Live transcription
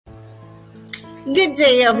Good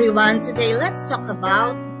day, everyone. Today, let's talk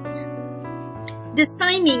about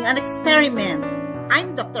designing an experiment.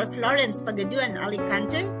 I'm Dr. Florence Pagaduan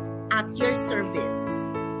Alicante at your service.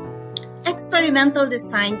 Experimental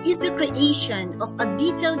design is the creation of a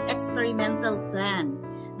detailed experimental plan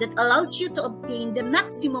that allows you to obtain the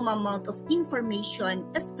maximum amount of information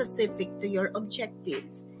specific to your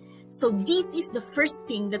objectives. So this is the first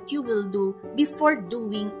thing that you will do before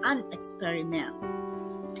doing an experiment.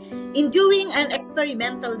 In doing an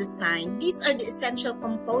experimental design, these are the essential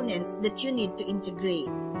components that you need to integrate.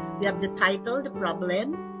 We have the title, the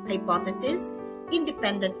problem, hypothesis,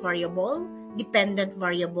 independent variable, dependent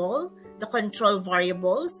variable, the control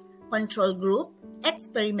variables, control group,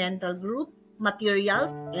 experimental group,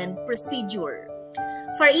 materials, and procedure.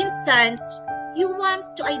 For instance, you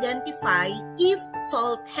want to identify if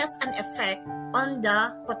salt has an effect on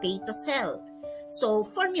the potato cell. So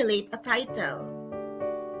formulate a title.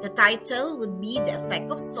 The title would be the effect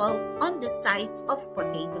of salt on the size of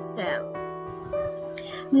potato cell.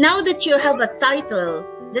 Now that you have a title,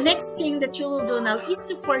 the next thing that you will do now is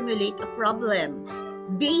to formulate a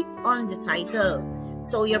problem based on the title.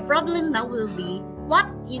 So your problem now will be, what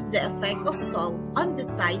is the effect of salt on the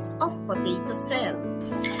size of potato cell?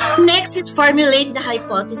 Next is formulate the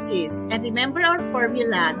hypothesis. And remember our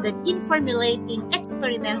formula that in formulating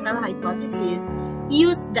experimental hypothesis,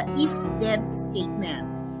 use the if-then statement.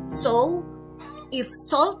 So, if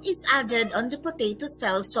salt is added on the potato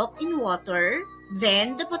cell soaked in water,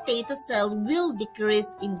 then the potato cell will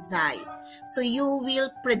decrease in size. So, you will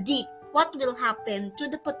predict what will happen to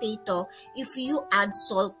the potato if you add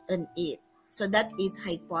salt on it. So, that is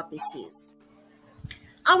hypothesis.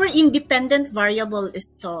 Our independent variable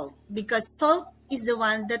is salt because salt is the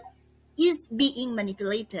one that is being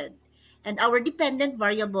manipulated. And our dependent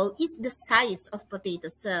variable is the size of potato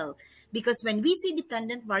cell. Because when we say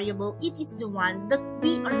dependent variable, it is the one that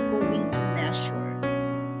we are going to measure.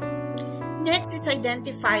 Next is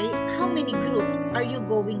identify how many groups are you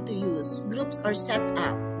going to use. Groups are set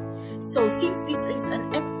up. So since this is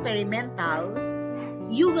an experimental,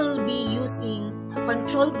 you will be using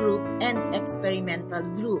control group and experimental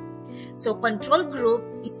group. So control group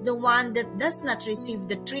is the one that does not receive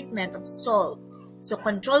the treatment of salt. So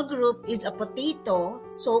control group is a potato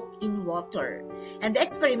soaked in water. And the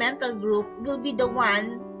experimental group will be the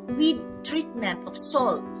one with treatment of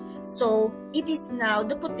salt. So it is now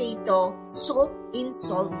the potato soaked in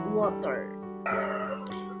salt water.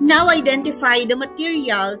 Now identify the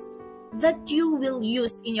materials that you will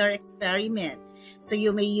use in your experiment. So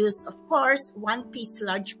you may use, of course, 1 piece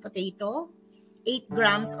large potato, 8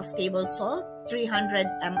 grams of table salt, 300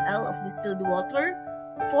 ml of distilled water,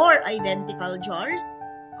 4 identical jars,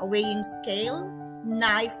 a weighing scale,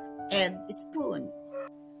 knife, and spoon.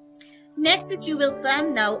 Next is you will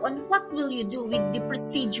plan now on what will you do with the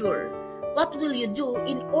procedure. What will you do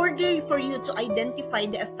in order for you to identify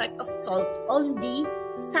the effect of salt on the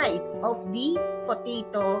size of the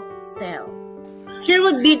potato cell. Here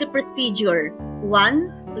would be the procedure.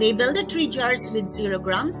 1. Label the 3 jars with 0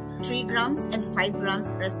 grams, 3 grams, and 5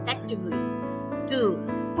 grams respectively. 2.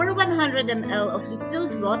 Pour 100 ml of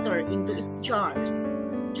distilled water into its jars.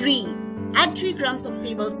 3. Add 3 grams of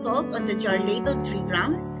table salt on the jar labeled 3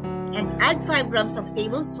 grams and add 5 grams of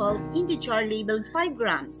table salt in the jar labeled 5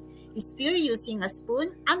 grams. Stir using a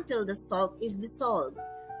spoon until the salt is dissolved.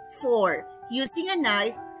 4. Using a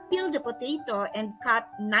knife, peel the potato and cut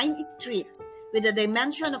 9 strips with a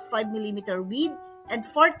dimension of 5 mm width and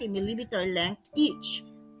 40 mm length each.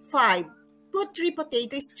 5. Put 3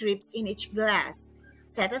 potato strips in each glass.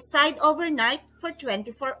 Set aside overnight for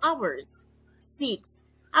 24 hours. 6.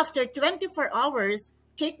 After 24 hours,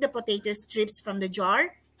 take the potato strips from the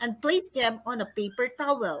jar and place them on a paper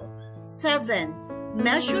towel. 7.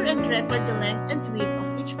 Measure and record the length and width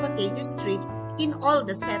of each potato strips in all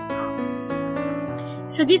the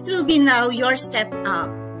setups. So this will be now your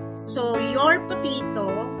setup. So your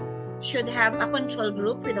potato should have a control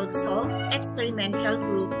group without salt, experimental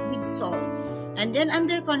group with salt. And then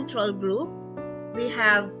under control group, we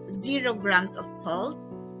have 0 grams of salt,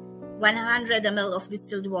 100 ml of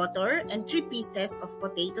distilled water, and 3 pieces of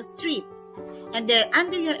potato strips. And there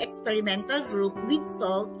under your experimental group with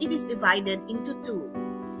salt, it is divided into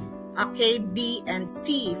 2. Okay, B and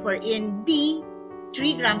C. For in B,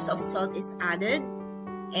 3 grams of salt is added.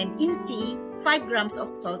 And in C, 5 grams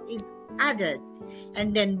of salt is added.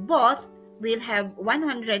 And then both will have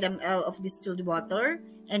 100 ml of distilled water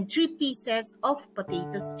and 3 pieces of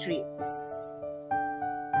potato strips.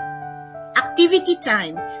 Activity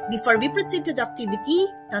time. Before we proceed to the activity,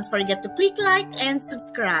 don't forget to click like and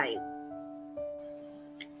subscribe.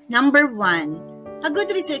 Number 1. A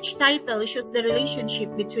good research title shows the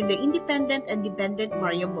relationship between the independent and dependent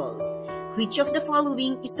variables. Which of the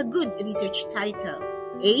following is a good research title?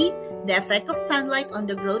 A. The effect of sunlight on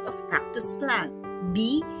the growth of cactus plant.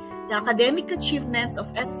 B. The academic achievements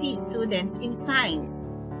of ST students in science.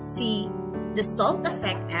 C. The salt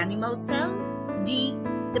affect animal cell. D.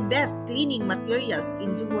 The best cleaning materials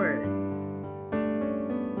in the world.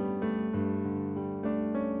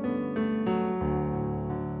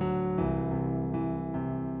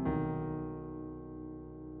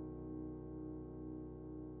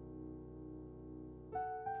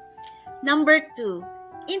 Number 2.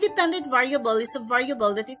 Independent variable is a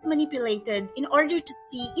variable that is manipulated in order to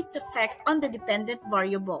see its effect on the dependent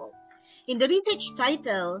variable. In the research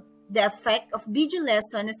title, the effect of video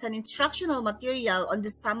lesson as an instructional material on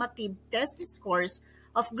the summative test scores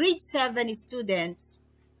of grade 7 students.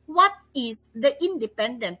 What is the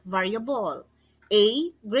independent variable?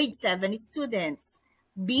 A. Grade 7 students.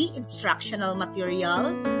 B. Instructional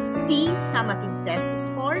material. C. Summative test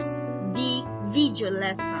scores. D. Video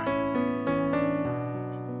lesson.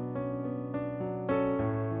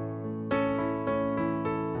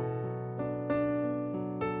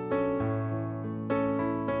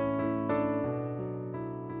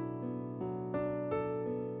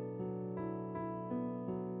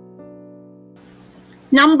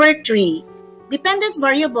 Number 3. Dependent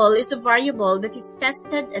variable is a variable that is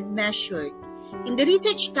tested and measured. In the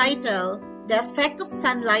research title, the effect of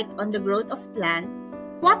sunlight on the growth of plant,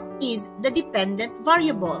 what is the dependent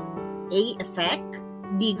variable? A. Effect.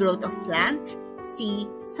 B. Growth of plant. C.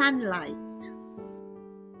 Sunlight.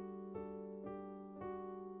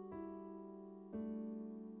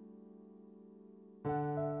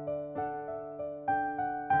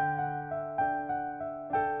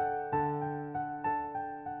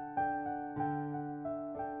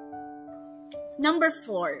 Number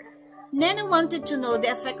 4. Neno wanted to know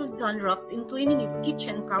the effect of Zonrox in cleaning his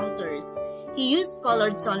kitchen counters. He used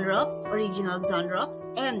colored Zonrox, original Zonrox,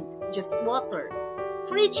 and just water.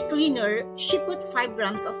 For each cleaner, she put 5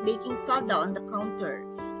 grams of baking soda on the counter.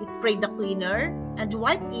 He sprayed the cleaner and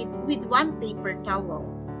wiped it with 1 paper towel.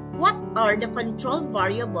 What are the control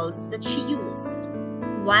variables that she used?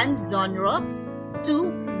 1. Zonrox.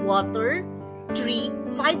 2. Water. 3.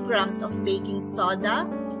 5 grams of baking soda.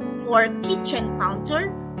 4. Kitchen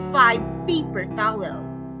counter. 5. Paper towel.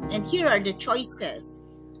 And here are the choices.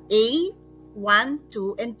 A. 1,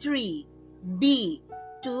 2, and 3. B.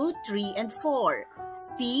 2, 3, and 4.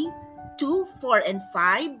 C. 2, 4, and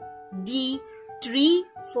 5. D. 3,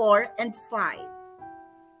 4, and 5.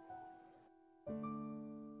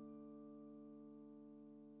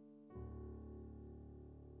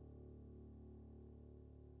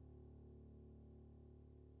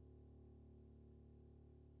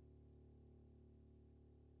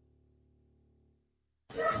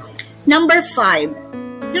 Number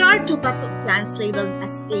 5. There are 2 pots of plants labeled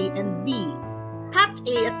as A and B. Pot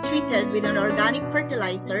A is treated with an organic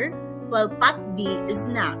fertilizer, while pot B is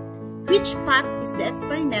not. Which pot is the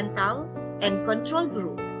experimental and control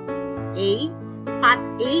group? A. Pot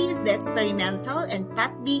A is the experimental and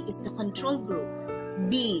pot B is the control group.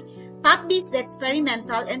 B. Pot B is the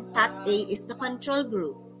experimental and pot A is the control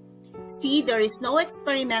group. C. There is no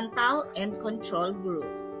experimental and control group.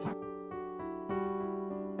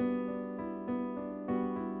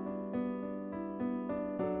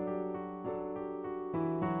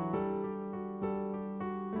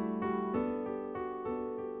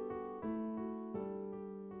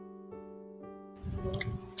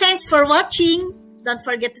 Thanks for watching! Don't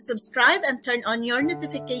forget to subscribe and turn on your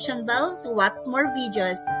notification bell to watch more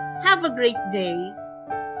videos. Have a great day!